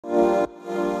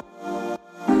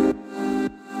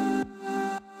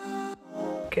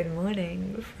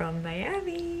from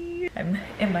Miami. I'm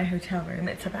in my hotel room.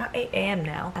 It's about 8 AM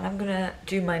now, and I'm gonna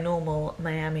do my normal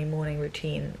Miami morning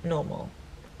routine.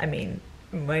 I mean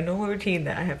my normal routine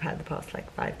that I have had the past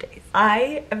like 5 days.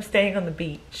 I am staying on the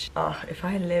beach. Oh, if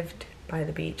I lived by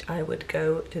the beach, I would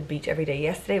go to the beach every day.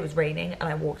 Yesterday it was raining and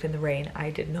I walked in the rain.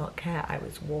 I did not care. I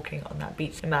was walking on that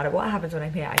beach. No matter what happens when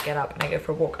I'm here, I get up and I go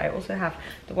for a walk. I also have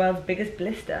the world's biggest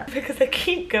blister because I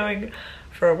keep going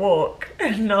for a walk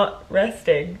and not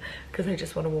resting because I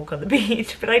just want to walk on the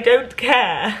beach, but I don't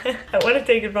care. I want to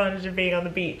take advantage of being on the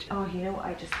beach. Oh, you know what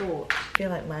I just thought? I feel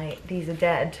like these are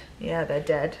dead. Yeah, they're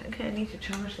dead. Okay, I need to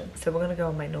charge them. So we're gonna go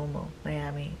on my normal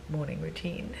Miami morning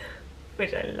routine,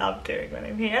 which I love doing when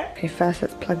I'm here. Okay, first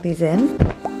let's plug these in.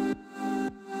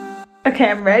 Okay,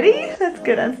 I'm ready. Let's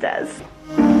go downstairs.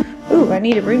 Ooh, I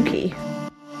need a room key.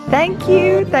 Thank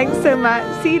you, thanks so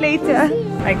much. See you later.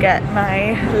 I get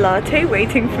my latte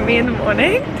waiting for me in the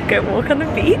morning to go walk on the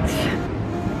beach.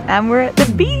 And we're at the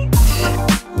beach.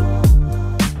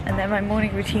 And then my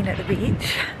morning routine at the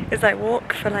beach is I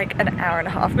walk for like an hour and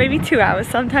a half, maybe 2 hours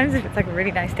sometimes if it's like a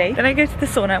really nice day. Then I go to the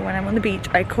sauna. When I'm on the beach,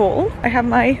 I call. I have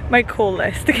my call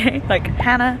list, okay? Like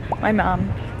Hannah, my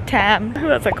mum, Tam, who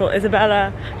else I call?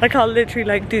 Isabella. Like I'll literally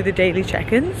like do the daily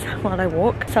check-ins while I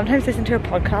walk. Sometimes listen to a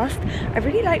podcast. I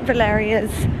really like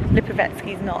Valeria's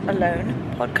Lipovetsky's Not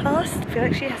Alone podcast. I feel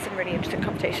like she has some really interesting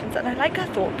conversations and I like her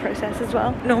thought process as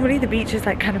well. Normally the beach is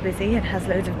like kind of busy and has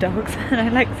loads of dogs and I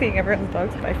like seeing everyone's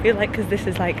dogs, but I feel like because this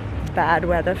is like bad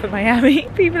weather for Miami,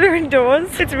 people are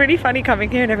indoors. It's really funny coming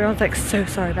here and everyone's like so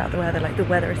sorry about the weather, like the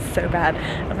weather is so bad.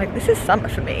 I'm like, this is summer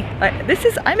for me. Like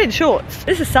I'm in shorts.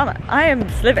 This is summer. I am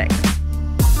living.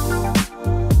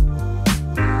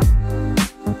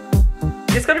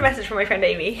 Just got a message from my friend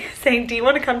Amy saying, do you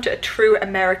want to come to a true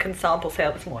American sample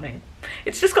sale this morning?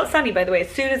 It's just got sunny, by the way. As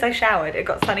soon as I showered, it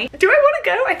got sunny. Do I want to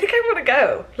go? I think I want to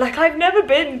go. Like, I've never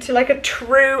been to like a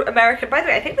true American. By the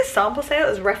way, I think the sample sale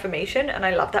is Reformation and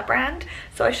I love that brand.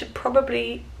 So I should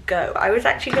probably go. I was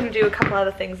actually going to do a couple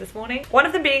other things this morning. One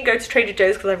of them being go to Trader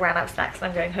Joe's because I ran out of snacks and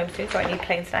I'm going home soon, so I need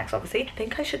plain snacks obviously. I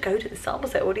think I should go to the sample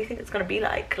sale. What do you think it's going to be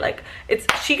like? Like,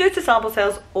 she goes to sample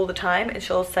sales all the time and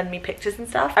she'll send me pictures and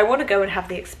stuff. I want to go and have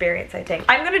the experience, I think.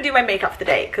 I'm going to do my makeup for the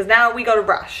day because now we got to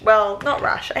rush. Well, not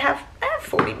rush. I have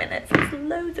 40 minutes. It's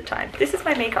loads of time. This is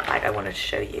my makeup bag I wanted to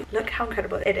show you. Look how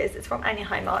incredible it is. It's from Anya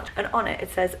Heimarch and on it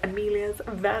says Amelia's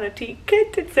Vanity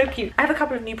Kit. It's so cute. I have a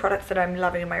couple of new products that I'm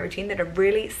loving in my routine that are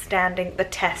really standing the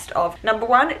test of, number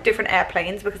one, different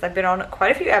airplanes, because I've been on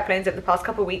quite a few airplanes over the past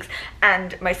couple of weeks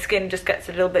and my skin just gets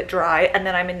a little bit dry, and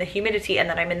then I'm in the humidity and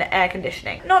then I'm in the air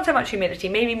conditioning. Not so much humidity,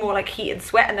 maybe more like heat and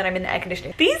sweat, and then I'm in the air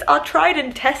conditioning. These are tried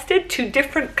and tested to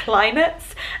different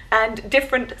climates and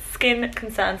different skin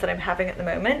concerns that I'm having at the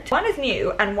moment. One is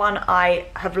new and one I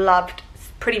have loved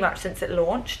pretty much since it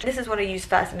launched. This is what I use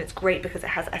first and it's great because it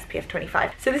has SPF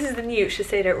 25. So this is the new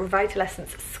Shiseido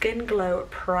Revitaliscence Skin Glow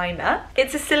Primer.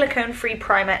 It's a silicone-free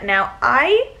primer. Now,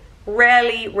 I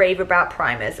rarely rave about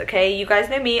primers, okay? You guys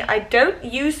know me, I don't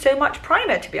use so much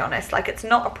primer, to be honest. Like, it's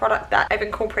not a product that I've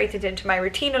incorporated into my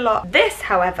routine a lot. This,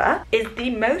 however, is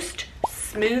the most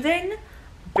smoothing,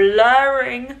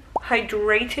 blurring,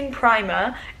 hydrating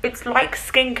primer. It's like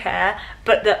skincare,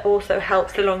 but that also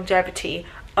helps the longevity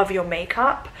of your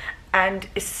makeup, and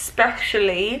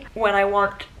especially when I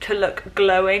want to look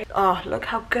glowing. Oh, look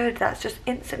how good. That's just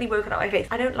instantly woken up my face.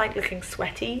 I don't like looking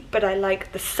sweaty, but I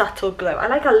like the subtle glow. I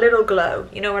like a little glow,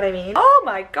 you know what I mean? Oh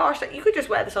my gosh, like, you could just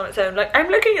wear this on its own. Like, I'm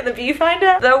looking at the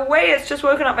viewfinder, the way it's just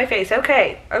woken up my face.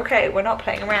 Okay, we're not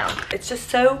playing around. It's just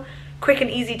so quick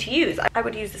and easy to use. I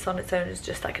would use this on its own as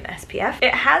just like an SPF.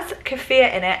 It has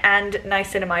kefir in it and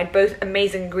niacinamide, both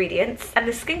amazing ingredients. And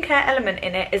the skincare element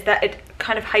in it is that it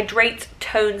kind of hydrates,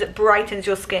 tones, brightens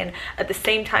your skin at the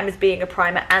same time as being a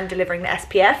primer and delivering the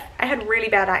SPF. I had really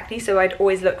bad acne, so I'd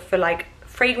always look for like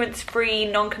fragrance-free,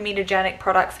 non-comedogenic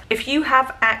products. If you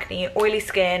have acne, oily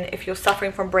skin, if you're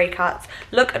suffering from breakouts,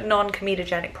 look at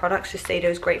non-comedogenic products. Shiseido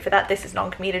is great for that. This is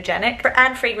non-comedogenic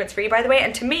and fragrance-free, by the way.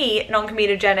 And to me,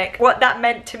 non-comedogenic, what that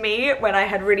meant to me when I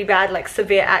had really bad, like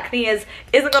severe acne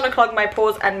isn't gonna clog my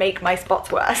pores and make my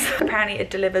spots worse. Apparently it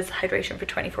delivers hydration for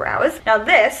 24 hours. Now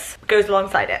this goes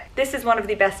alongside it. This is one of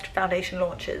the best foundation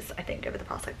launches, I think, over the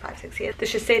past like 5-6 years. The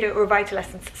Shiseido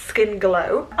Revitaliscence Skin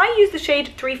Glow. I use the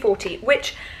shade 340,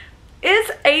 which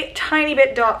is a tiny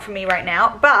bit dark for me right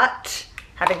now, but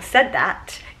having said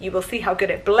that, you will see how good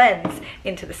it blends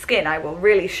into the skin. I will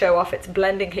really show off its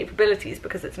blending capabilities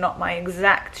because it's not my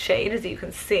exact shade, as you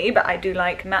can see, but I do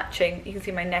like matching. You can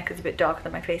see my neck is a bit darker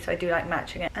than my face, so I do like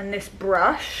matching it. And this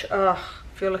brush,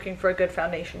 if you're looking for a good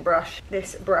foundation brush,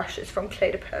 this brush is from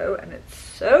Clé de Peau and it's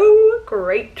so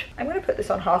great. I'm gonna put this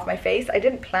on half my face. I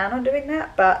didn't plan on doing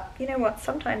that, but you know what?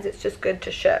 Sometimes it's just good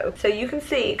to show. So you can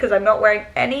see, because I'm not wearing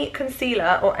any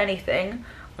concealer or anything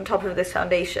on top of this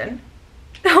foundation.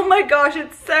 Oh my gosh,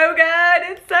 it's so good,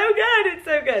 it's so good, it's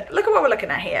so good. Look at what we're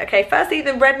looking at here, okay? Firstly,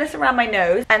 the redness around my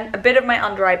nose and a bit of my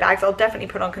under eye bags. I'll definitely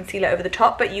put on concealer over the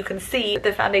top, but you can see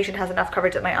the foundation has enough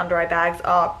coverage that my under eye bags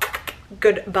are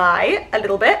goodbye a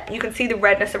little bit. You can see the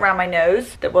redness around my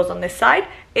nose that was on this side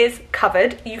is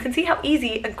covered. You can see how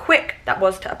easy and quick that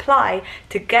was to apply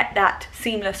to get that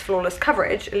seamless, flawless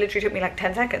coverage. It literally took me like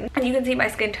 10 seconds. And you can see my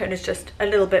skin tone is just a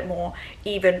little bit more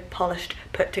even, polished,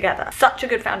 put together. Such a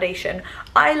good foundation.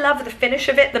 I love the finish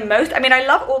of it the most. I mean, I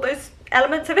love all those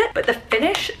elements of it, but the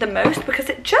finish the most because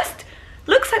it just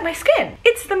looks like my skin.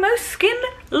 It's the most skin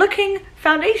looking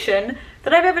foundation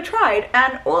that I've ever tried,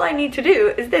 and all I need to do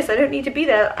is this. I don't need to be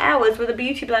there hours with a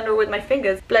beauty blender or with my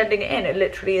fingers blending it in. It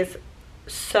literally is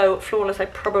so flawless. I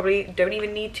probably don't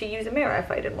even need to use a mirror if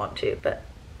I didn't want to, but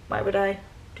why would I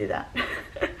do that?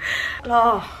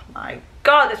 Oh my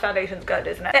god, this foundation's good,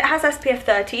 isn't it? It has SPF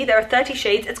 30. There are 30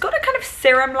 shades. It's got a kind of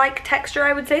serum-like texture,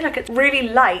 I would say. Like, it's really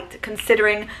light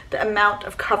considering the amount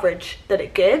of coverage that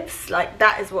it gives. Like,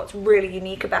 that is what's really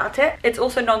unique about it. It's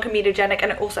also non-comedogenic,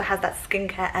 and it also has that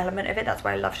skincare element of it. That's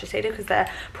why I love Shiseido, because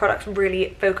their products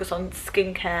really focus on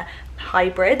skincare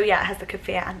hybrid. So yeah, it has the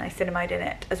kefir and niacinamide in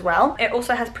it as well. It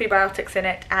also has prebiotics in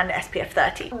it and SPF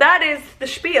 30. That is the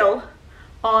spiel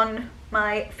on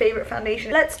my favorite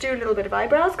foundation. Let's do a little bit of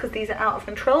eyebrows because these are out of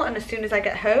control, and as soon as I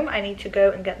get home I need to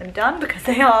go and get them done because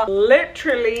they are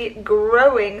literally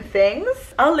growing things.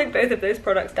 I'll link both of those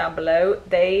products down below.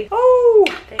 They are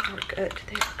good. They are good.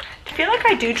 I feel like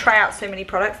I do try out so many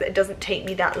products that it doesn't take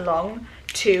me that long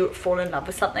to fall in love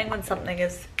with something when something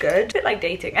is good. A bit like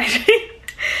dating, actually.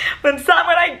 When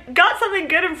I got something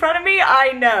good in front of me,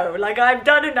 I know. Like, I've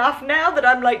done enough now that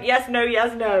I'm like, yes, no,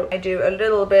 yes, no. I do a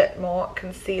little bit more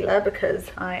concealer because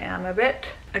I am a bit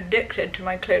addicted to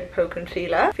my Clé de Peau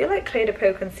concealer. I feel like Clé de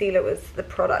Peau concealer was the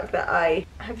product that I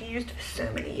have used for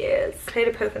so many years. Clé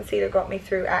de Peau concealer got me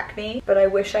through acne, but I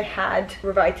wish I had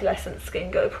Revitaliscent Skin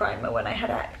Glow Primer when I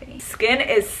had acne. Skin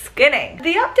is skinning.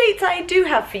 The updates I do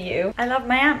have for you, I love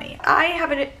Miami. I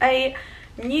have a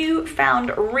newfound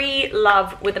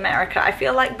re-love with America. I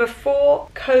feel like before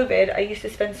COVID, I used to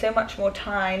spend so much more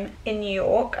time in New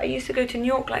York. I used to go to New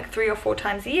York like 3 or 4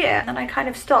 times a year, and then I kind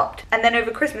of stopped. And then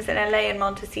over Christmas in LA and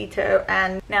Montecito,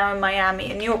 and now in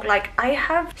Miami and New York, like, I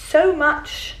have so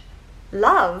much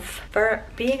love for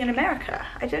being in America.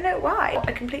 I don't know why.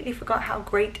 I completely forgot how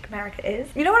great America is.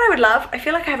 You know what I would love? I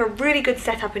feel like I have a really good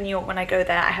setup in New York when I go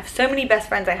there. I have so many best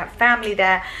friends, I have family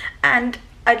there, and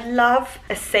I'd love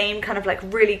a same kind of like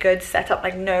really good setup,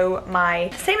 like same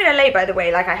in LA, by the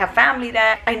way. Like, I have family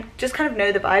there. I just kind of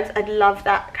know the vibes. I'd love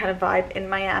that kind of vibe in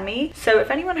Miami. So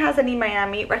if anyone has any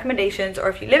Miami recommendations, or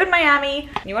if you live in Miami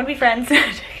and you want to be friends,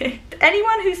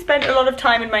 anyone who spent a lot of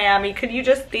time in Miami, could you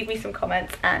just leave me some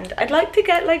comments? And I'd like to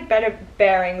get like better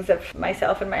bearings of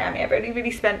myself in Miami. I've only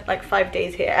really spent like 5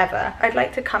 days here ever. I'd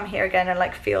like to come here again and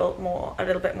like feel a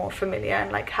little bit more familiar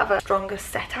and like have a stronger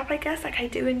setup, I guess, like I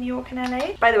do in New York and LA.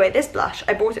 By the way, this blush,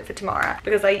 I bought it for Tamara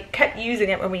because I kept using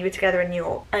it when we were together in New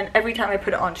York, and every time I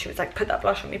put it on, she was like, put that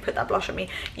blush on me, put that blush on me.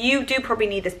 You do probably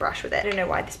need this brush with it. I don't know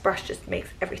why. This brush just makes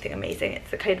everything amazing.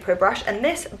 It's the Clé de Peau brush, and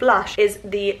this blush is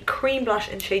the cream blush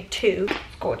in shade 2.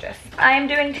 Gorgeous. I am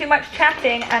doing too much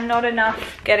chatting and not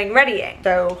enough getting readying,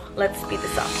 so let's speed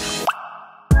this up.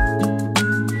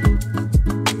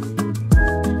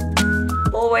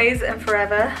 Always and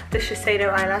forever, the Shiseido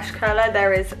eyelash curler.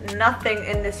 There is nothing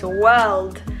in this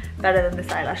world better than this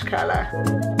eyelash curler.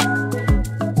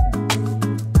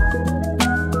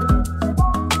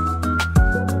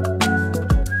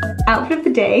 Outfit of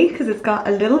the day, because it's got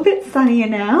a little bit sunnier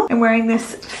now. I'm wearing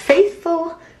this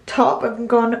faithful top. I've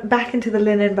gone back into the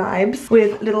linen vibes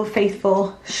with little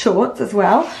faithful shorts as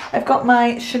well. I've got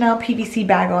my Chanel PVC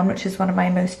bag on, which is one of my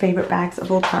most favorite bags of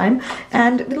all time,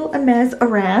 and little Hermes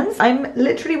Orans. I'm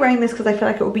literally wearing this because I feel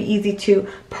like it will be easy to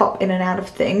pop in and out of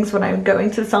things when I'm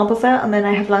going to the sample set, and then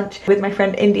I have lunch with my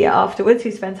friend India afterwards,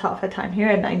 who spends half her time here,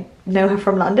 and I know her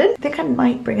from London. I think I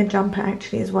might bring a jumper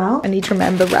actually as well. I need to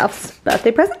remember Ralph's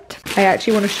birthday present. I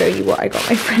actually want to show you what I got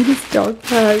my friend's dog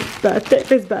for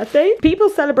his birthday. People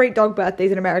celebrate dog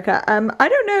birthdays in America. I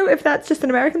don't know if that's just an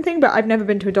American thing, but I've never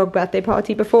been to a dog birthday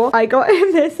party before. I got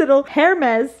him this little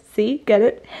Hermes, see, get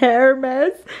it?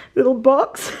 Hermes little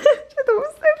box. I thought it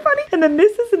was so funny. And then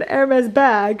this is an Hermes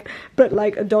bag, but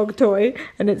like a dog toy,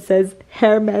 and it says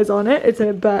Hermes on it. It's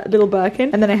a little Birkin.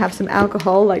 And then I have some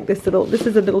alcohol, like this is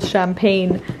a little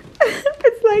champagne.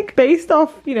 It's like based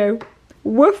off, you know,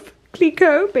 woof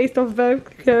Clicquot, based off Veuve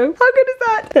Clicquot. How good is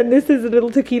that? And this is a little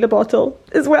tequila bottle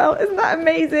as well. Isn't that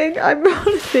amazing? I'm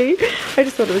honestly, I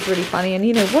just thought it was really funny. And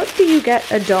you know, what do you get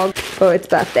a dog for its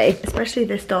birthday? Especially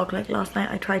this dog. Like last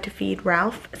night I tried to feed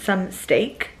Ralph some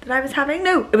steak that I was having.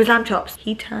 No, it was lamb chops.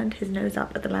 He turned his nose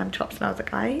up at the lamb chops and I was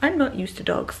like, I'm not used to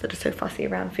dogs that are so fussy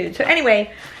around food. So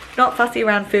anyway, not fussy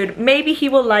around food. Maybe he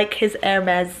will like his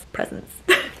Hermes presents.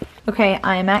 Okay,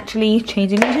 I am actually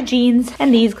changing into jeans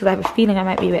and these because I have a feeling I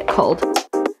might be a bit cold.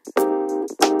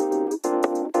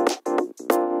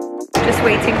 Just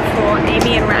waiting for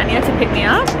Amy and Rania to pick me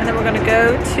up and then we're gonna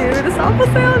go to the sample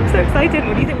sale. I'm so excited.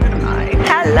 What do you think we're gonna buy?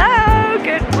 Hello,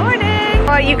 good morning.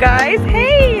 How are you guys?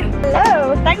 Hey,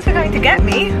 hello. Thanks for coming to get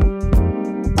me.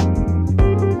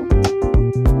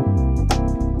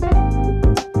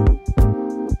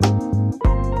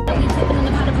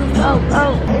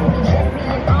 Oh.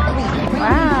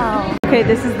 Wow. Okay,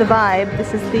 this is the vibe.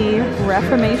 This is the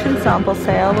Reformation sample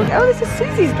sale. Oh, this is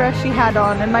Susie's dress she had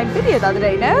on in my video the other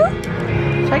day, no?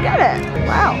 Should I get it?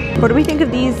 Wow. What do we think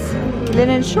of these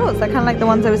linen shorts? They're kind of like the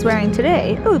ones I was wearing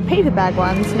today. Oh, paper bag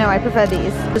ones. No, I prefer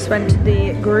these. Just went to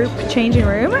the group changing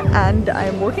room and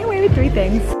I'm walking away with 3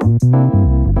 things.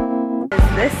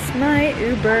 Is this my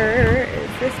Uber?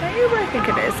 Is this my Uber? I think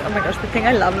it is. Oh my gosh, the thing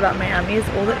I love about Miami is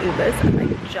all the Ubers and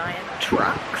like giant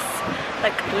trucks.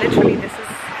 Like literally this is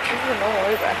a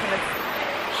normal Uber and it's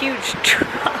a huge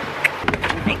truck.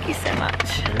 Thank you so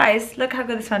much. Guys, look how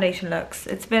good this foundation looks.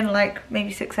 It's been like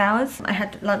maybe 6 hours. I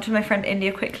had lunch with my friend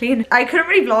India quickly and I couldn't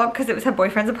really vlog because it was her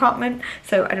boyfriend's apartment.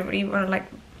 So I didn't really want to like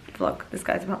vlog this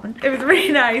guy's apartment. It was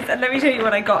really nice and let me show you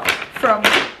what I got from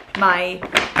my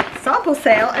sample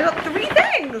sale. I got 3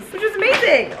 things, which was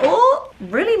amazing. All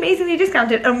really amazingly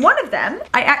discounted. And one of them,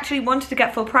 I actually wanted to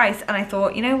get full price and I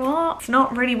thought, you know what? It's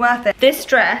not really worth it. This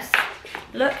dress,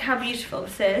 look how beautiful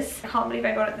this is. I can't believe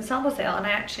I got it in the sample sale and I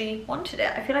actually wanted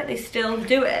it. I feel like they still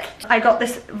do it. I got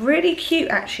this really cute,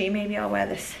 actually, maybe I'll wear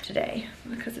this today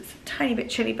because it's a tiny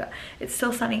bit chilly, but it's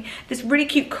still sunny. This really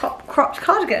cute cropped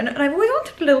cardigan, and I've always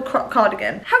wanted a little cropped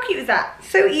cardigan. How cute is that?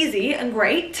 So easy and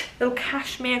great. Little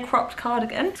cashmere cropped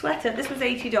cardigan. Sweater, this was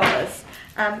 $80.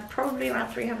 Probably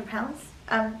around £300.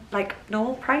 Like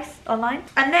normal price online.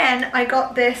 And then I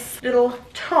got this little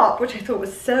top which I thought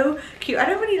was so cute. I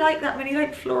don't really like that many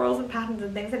like florals and patterns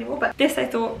and things anymore, but this I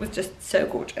thought was just so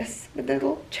gorgeous with the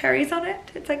little cherries on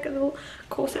it. It's like a little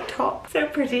corset top, so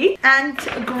pretty and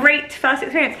a great first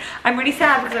experience. I'm really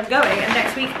sad because I'm going and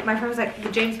next week my friend was like,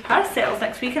 the James Purse sales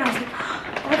next week, and I was like,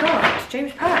 oh my god,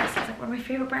 James Purse, it's like one of my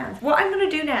favorite brands. What I'm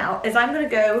gonna do now is I'm gonna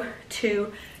go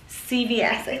to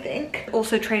CVS, I think,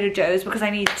 also Trader Joe's, because I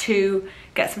need to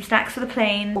get some snacks for the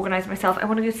plane, organize myself. I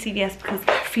want to go to CVS because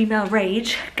female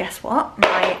rage. Guess what?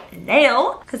 My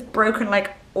nail has broken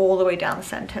like all the way down the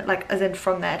center, like as in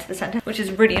from there to the center, which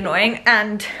is really annoying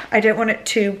and I don't want it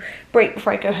to break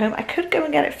before I go home. I could go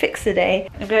and get it fixed today.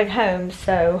 I'm going home,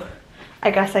 so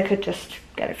I guess I could just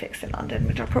get it fixed in London,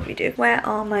 which I'll probably do. Where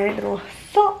are my little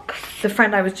socks? The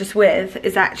friend I was just with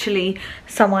is actually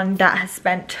someone that has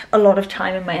spent a lot of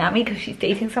time in Miami because she's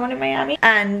dating someone in Miami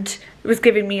and was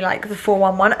giving me like the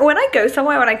 411. When I go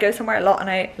somewhere a lot and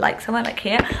I like somewhere like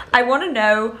here, I want to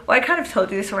know, well I kind of told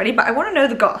you this already, but I want to know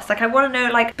the goss. Like I want to know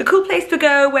like the cool place to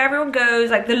go, where everyone goes,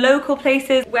 like the local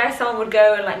places where someone would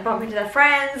go and like bump into their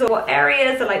friends, or what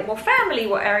areas are like more family,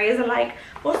 what areas are like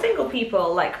more single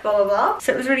people, like blah blah blah.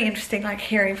 So it was really interesting like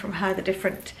hearing from her the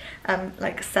different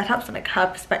like setups and like her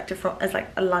perspective from as like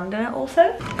a Londoner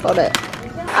also. Got it.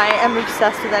 I am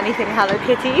obsessed with anything Hello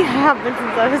Kitty. I have been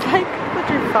since I was like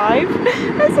literally 5.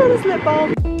 I saw this lip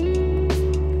balm.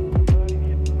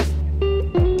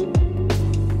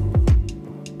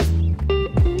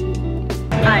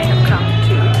 I have come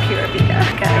to Pura Vida.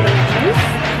 Get a little juice.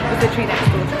 It was literally next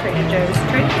door to Trader Joe's.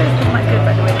 Trader Joe's was quite good,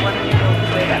 by the way. The one in New York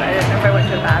was way better. I don't know if I went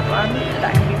to a bad one.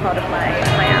 That can be part of my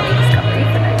Miami discovery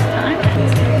for next time.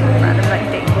 Random like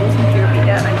dingles from Pura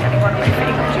Vida, and I'm getting one of my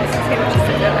favorite juices here, which is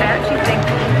so good. I actually think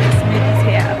the smoothies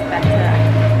here are better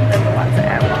than the ones at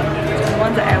Air One. The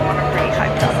ones at Air One are really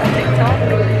hyped up on TikTok,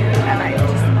 and I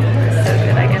just it's so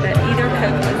good. I get it either a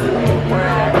Coke or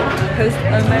a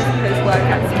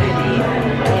post-workout smoothie,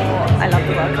 or I love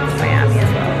the Welcome to Miami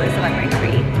as well. Those are like my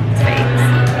 3 faves.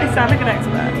 I sound like an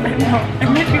expert. I'm not.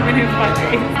 I'm literally been here for 5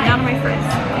 days. None of my friends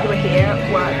who are here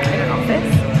work in an office,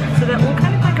 so they're all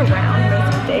kind of like around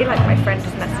most of the day. Like my friend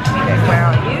just messaged me going, where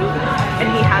are you? And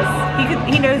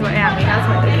he knows where I am. He has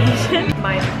my location.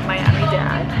 My Miami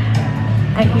dad.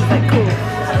 And he's like, cool,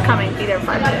 coming, be there in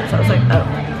 5 minutes. I was like, oh,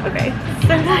 okay,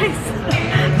 so nice.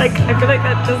 Like, I feel like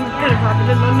that doesn't kind of happen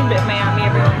in London, but in Miami,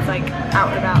 everyone's like out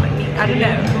and about, like me. I don't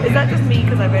know. Is that just me?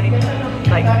 Because I've only,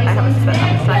 like, I haven't spent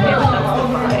that much time here, but that's the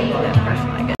vibe, the impression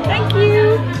I get. Thank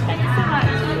you. Thanks so much.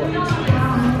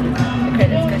 Okay,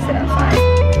 let's go sit outside.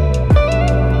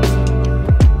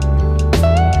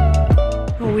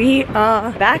 We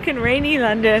are back in rainy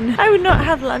London. I would not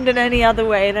have London any other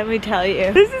way, let me tell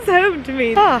you. This is home to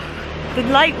me. Ah. The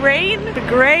light rain, the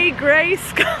grey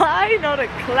sky, not a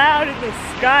cloud in the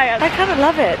sky. I kind of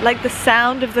love it. Like the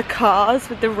sound of the cars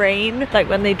with the rain, like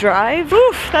when they drive.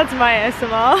 Oof, that's my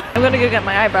ASMR. I'm gonna go get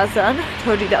my eyebrows done. I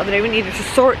told you the other day we needed to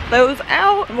sort those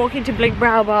out. I'm walking to Blink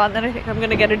Brow Bar and then I think I'm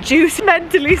gonna get a juice.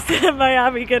 Mentally still in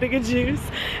Miami getting a juice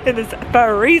in this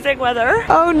freezing weather.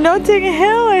 Oh, Notting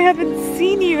Hill, I haven't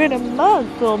seen you in a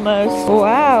month almost.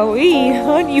 Wowee,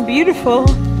 aren't you beautiful?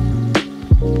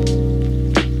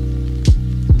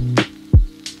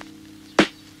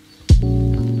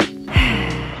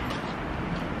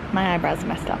 My eyebrows are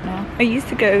messed up now. I used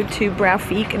to go to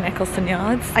Browfiek in Eccleston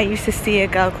Yards. I used to see a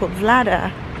girl called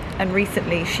Vlada, and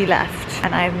recently she left.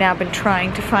 And I have now been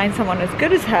trying to find someone as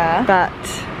good as her, but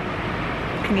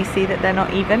can you see that they're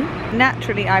not even?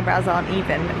 Naturally, eyebrows aren't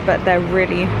even, but they're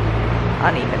really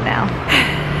uneven now.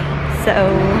 So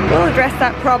we'll address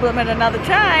that problem at another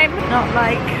time. Not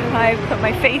like I put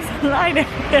my face on liner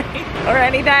or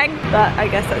anything. But I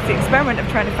guess that's the experiment of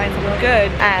trying to find someone good.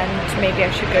 And maybe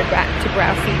I should go back to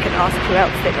Browfiek and ask who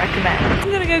else they'd recommend. I'm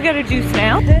gonna go get a juice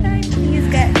now. Could I please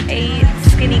get a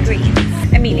skinny green?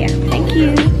 Amelia, thank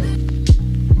you.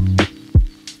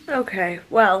 Okay,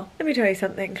 well, let me tell you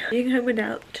something. Being home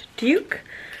without Duke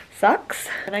sucks.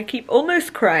 And I keep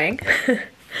almost crying.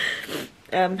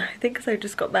 I think because I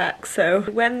just got back, so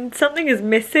when something is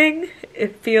missing,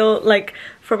 it feels like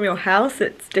from your house,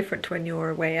 it's different to when you're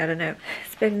away. I don't know.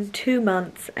 It's been 2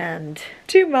 months and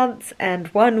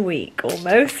 1 week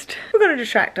almost. We're gonna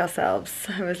distract ourselves.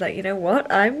 I was like, you know what?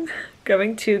 I'm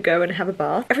going to go and have a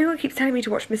bath. Everyone keeps telling me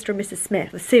to watch Mr. and Mrs.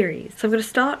 Smith, the series. So I'm gonna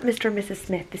start Mr. and Mrs.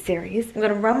 Smith, the series. I'm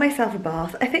gonna run myself a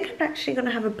bath. I think I'm actually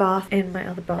gonna have a bath in my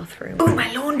other bathroom. Oh,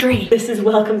 my laundry! This is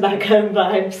welcome back home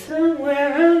vibes.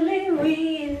 Somewhere only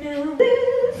we know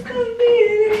this could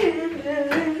be the end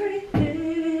of everything.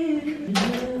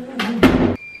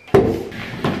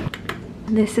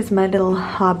 This is my little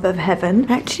hub of heaven.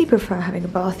 I actually prefer having a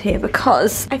bath here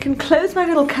because I can close my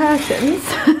little curtains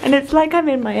and it's like I'm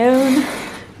in my own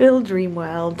little dream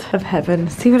world of heaven.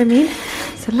 See what I mean?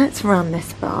 So let's run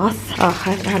this bath. Oh,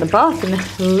 I haven't had a bath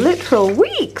in literal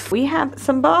weeks. We have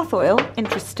some bath oil.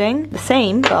 Interesting. The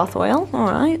same bath oil. All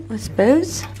right, I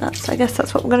suppose. I guess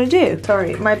that's what we're gonna do.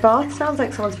 Sorry, my bath sounds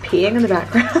like someone's peeing in the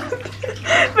background.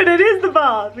 But it is the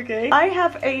bath, okay? I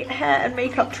have a hair and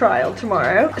makeup trial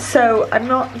tomorrow, so I'm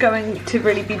not going to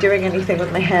really be doing anything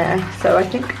with my hair. So I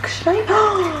think, should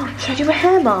I do a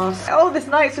hair mask? Oh, this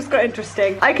night's just got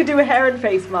interesting. I could do a hair and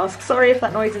face mask. Sorry if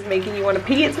that noise is making you want to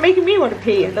pee. It's making me want to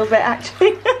pee a little bit,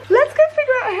 actually. Let's go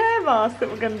figure out a hair mask that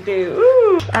we're gonna do.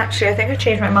 Ooh. Actually, I think I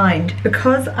changed my mind.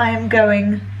 Because I am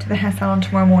going to the hair salon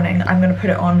tomorrow morning, I'm gonna put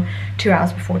it on 2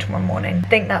 hours before tomorrow morning. I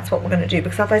think that's what we're gonna do,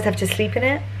 because otherwise I have to sleep in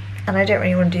it. And I don't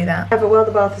really want to do that. But while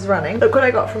the bath is running, look what I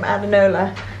got from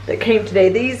Ananola that came today.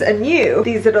 These are new.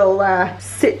 These little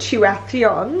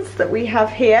situations that we have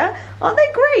here. Aren't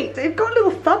they great? They've got little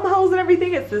thumb holes and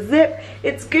everything. It's a zip.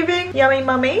 It's giving yummy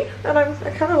mummy. And I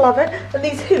kind of love it. And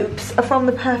these hoops are from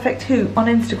the Perfect Hoop on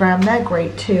Instagram. They're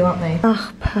great too, aren't they?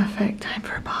 Oh, perfect. Time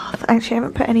for a bath. Actually, I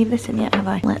haven't put any of this in yet, have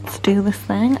I? Let's do this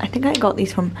thing. I think I got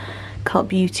these from Cult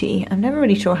Beauty. I'm never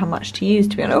really sure how much to use,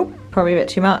 to be honest. Oh, probably a bit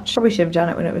too much. Probably should have done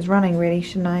it when it was running, really,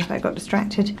 shouldn't I? If I got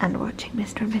distracted. And watching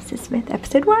Mr. and Mrs. Smith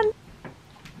episode 1.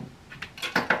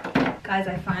 Guys,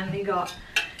 I finally got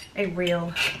a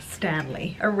real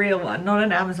Stanley. A real one, not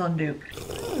an Amazon dupe.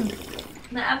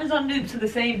 The Amazon dupes are the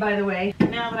same, by the way.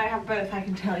 Now that I have both, I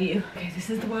can tell you. Okay, this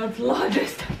is the world's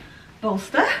largest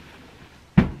bolster.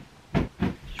 Should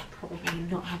probably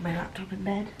not have my laptop in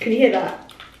bed. Can you hear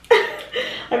that?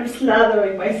 I'm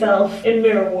slathering myself in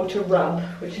mirror water rub,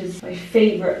 which is my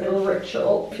favourite little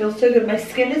ritual. It feels so good. My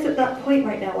skin is at that point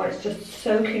right now where it's just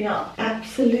soaking up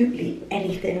absolutely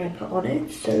anything I put on it.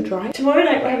 It's so dry. Tomorrow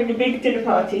night we're having a big dinner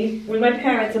party with my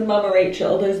parents and Mama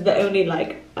Rachel. Those are the only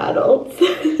like adults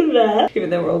there, even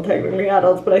though we're all technically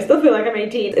adults, but I still feel like I'm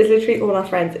 18. It's literally all our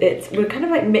friends. We're kind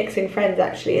of like mixing friends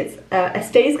actually. It's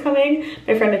Este's coming,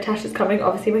 my friend Natasha's coming,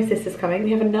 obviously my sister's coming.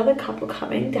 We have another couple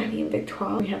coming, Danny and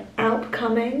Victoire. We have Alp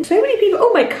coming. So many people.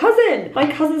 Oh, my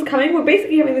cousin's coming. We're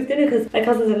basically having this dinner because my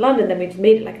cousin's in London, then we just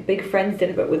made it like a big friends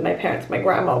dinner but with my parents and my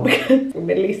grandma because we're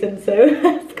Middle Eastern, so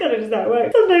that's kind of just how it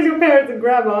works. Sometimes your parents and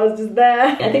grandma is just there.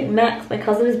 I think Max, my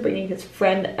cousin, is bringing his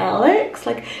friend Alex.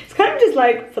 Like, it's kind of just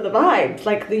like for the vibes,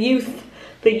 like the youth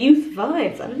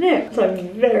vibes, I don't know. So I'm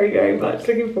very, very much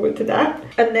looking forward to that.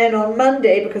 And then on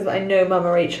Monday, because I know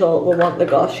Mama Rachel will want the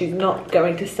goss, she's not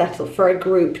going to settle for a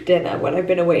group dinner when I've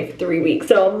been away for 3 weeks.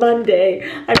 So on Monday,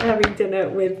 I'm having dinner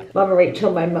with Mama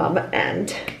Rachel, my mum,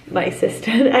 and my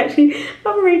sister. And actually,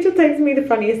 Mama Rachel texted me the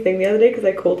funniest thing the other day because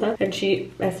I called her and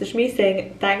she messaged me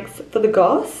saying, thanks for the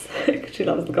goss, because she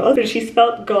loves the goss, but she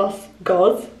spelled goss,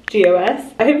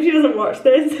 G-O-S. I hope she doesn't watch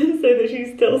this so that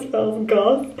she still spells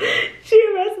goss.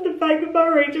 G-O-S, and the fact that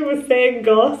Mama Rachel was saying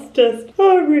goss just,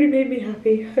 oh, it really made me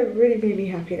happy. It really made me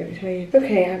happy, let me tell you.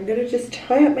 Okay, I'm gonna just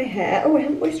tie up my hair. Oh, I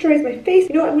haven't moisturized my face.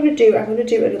 You know what I'm gonna do? I'm gonna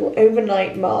do a little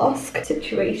overnight mask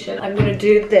situation. I'm gonna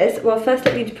do this. Well, first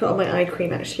I need to put on my eye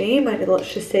cream actually. My little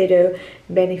Shiseido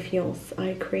Benefiance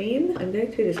eye cream. I'm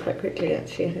going through this quite quickly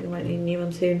actually. I think I might need a new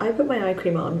one soon. I put my eye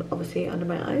cream on, obviously, under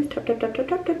my eyes. Tap, tap, tap, tap,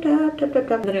 tap, tap, tap, tap, tap,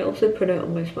 tap. Then I also put it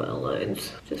on my smile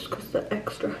lines, just because the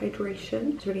extra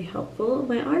hydration is really helpful.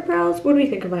 My eyebrows, what do you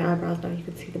think of my eyebrows now? You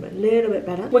can see them a little bit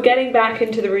better. We're getting back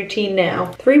into the routine now.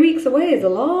 3 weeks away is a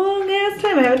long ass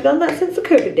time. I haven't done that since the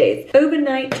COVID days.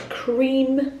 Overnight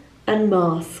cream and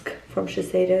mask from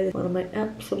Shiseido, one of my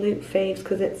absolute faves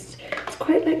because it's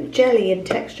quite like jelly in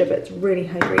texture, but it's really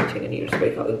hydrating and you just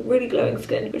wake up with really glowing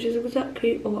skin, which is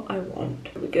exactly what I want.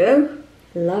 Here we go.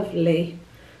 Lovely.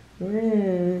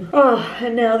 Oh,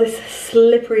 and now this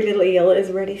slippery little eel is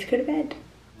ready to go to bed.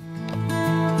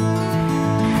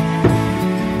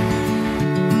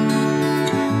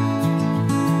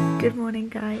 Good morning,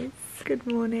 guys. Good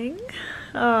morning.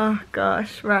 Oh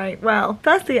gosh, right. Well,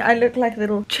 firstly, I look like a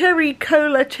little cherry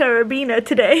cola cherubina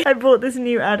today. I bought this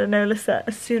new Adenola set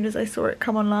as soon as I saw it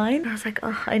come online. I was like,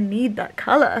 oh, I need that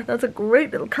colour. That's a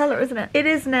great little colour, isn't it? It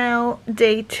is now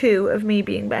day 2 of me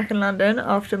being back in London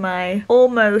after my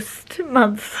almost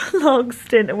month-long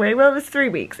stint away. Well, it was 3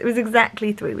 weeks. It was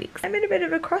exactly 3 weeks. I'm in a bit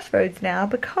of a crossroads now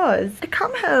because I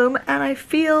come home and I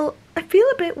feel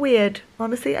a bit weird,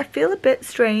 honestly. I feel a bit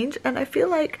strange and I feel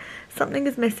like something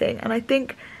is missing, and I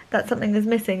think that something is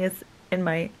missing is in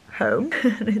my home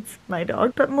and it's my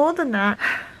dog. But more than that,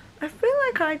 I feel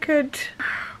like I could,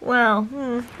 well,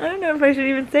 I don't know if I should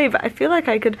even say, but I feel like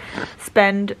I could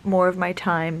spend more of my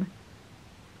time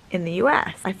in the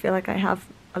US. I feel like I have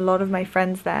a lot of my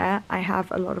friends there, I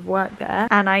have a lot of work there,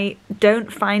 and I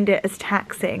don't find it as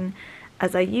taxing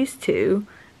as I used to.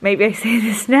 Maybe I say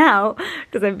this now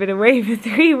because I've been away for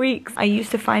 3 weeks. I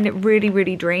used to find it really,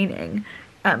 really draining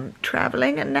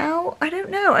traveling, and now I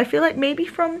don't know. I feel like maybe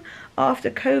from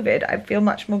after COVID I feel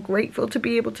much more grateful to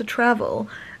be able to travel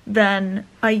than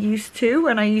I used to,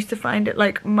 when I used to find it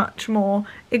like much more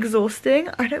exhausting.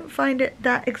 I don't find it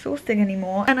that exhausting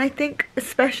anymore, and I think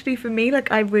especially for me,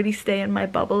 like I really stay in my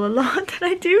bubble a lot,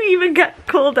 and I do even get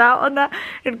called out on that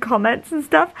in comments and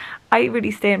stuff. I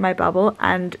really stay in my bubble,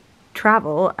 and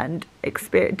travel and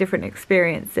different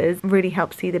experiences really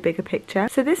help see the bigger picture.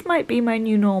 So this might be my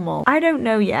new normal. I don't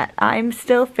know yet. I'm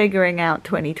still figuring out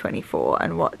 2024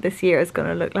 and what this year is going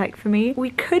to look like for me. We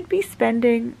could be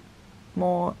spending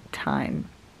more time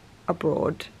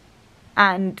abroad,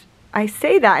 and I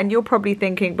say that and you're probably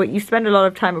thinking, but you spend a lot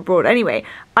of time abroad anyway.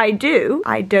 I do.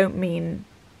 I don't mean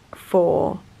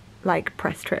for like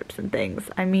press trips and things.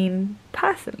 I mean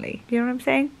personally. You know what I'm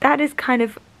saying? That is kind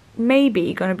of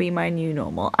maybe gonna be my new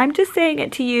normal. I'm just saying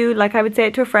it to you like I would say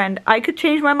it to a friend. I could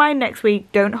change my mind next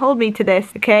week. Don't hold me to this,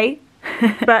 okay?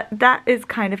 But that is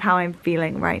kind of how I'm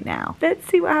feeling right now. Let's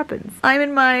see what happens. I'm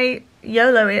in my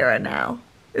YOLO era now.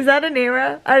 Is that an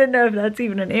era? I don't know if that's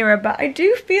even an era, but I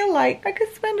do feel like I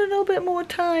could spend a little bit more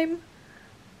time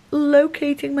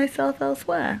locating myself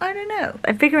elsewhere. I don't know.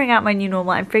 I'm figuring out my new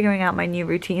normal. I'm figuring out my new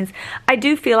routines. I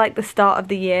do feel like the start of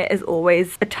the year is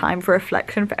always a time for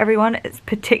reflection for everyone. It's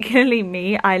particularly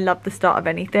me. I love the start of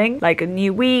anything, like a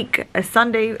new week, a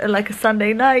Sunday, like a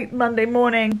Sunday night, Monday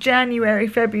morning. January,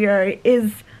 February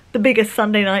is the biggest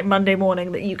Sunday night, Monday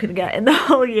morning that you can get in the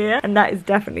whole year, and that is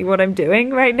definitely what I'm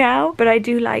doing right now. But I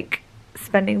do like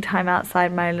spending time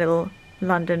outside my little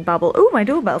London bubble. Oh, my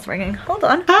doorbell's ringing. Hold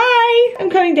on. Hi, I'm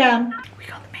coming down. We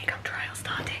got the makeup dry. trial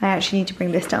starting. I actually need to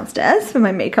bring this downstairs for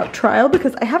my makeup trial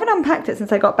because I haven't unpacked it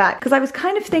since I got back, because I was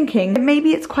kind of thinking that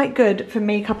maybe it's quite good for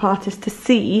makeup artists to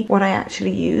see what I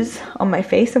actually use on my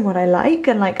face and what I like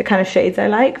and like the kind of shades I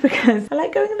like, because I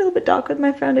like going a little bit dark with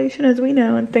my foundation, as we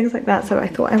know, and things like that. So I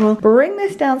thought I will bring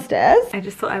this downstairs. I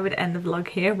just thought I would end the vlog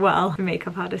here while the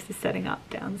makeup artist is setting up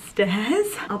downstairs.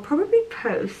 I'll probably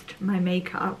post my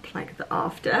makeup like the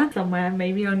after somewhere,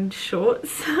 maybe on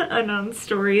shorts and on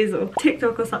stories or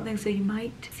TikTok or something, so you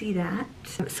might see that.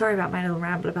 I'm sorry about my little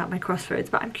ramble about my crossroads,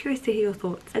 but I'm curious to hear your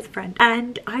thoughts as a friend.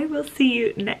 And I will see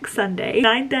you next Sunday,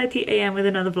 9:30 AM with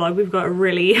another vlog. We've got a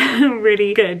really,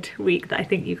 really good week that I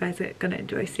think you guys are gonna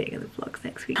enjoy seeing in the vlogs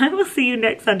next week. I will see you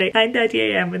next Sunday, 9:30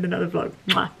 AM with another vlog.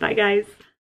 Mwah. Bye guys.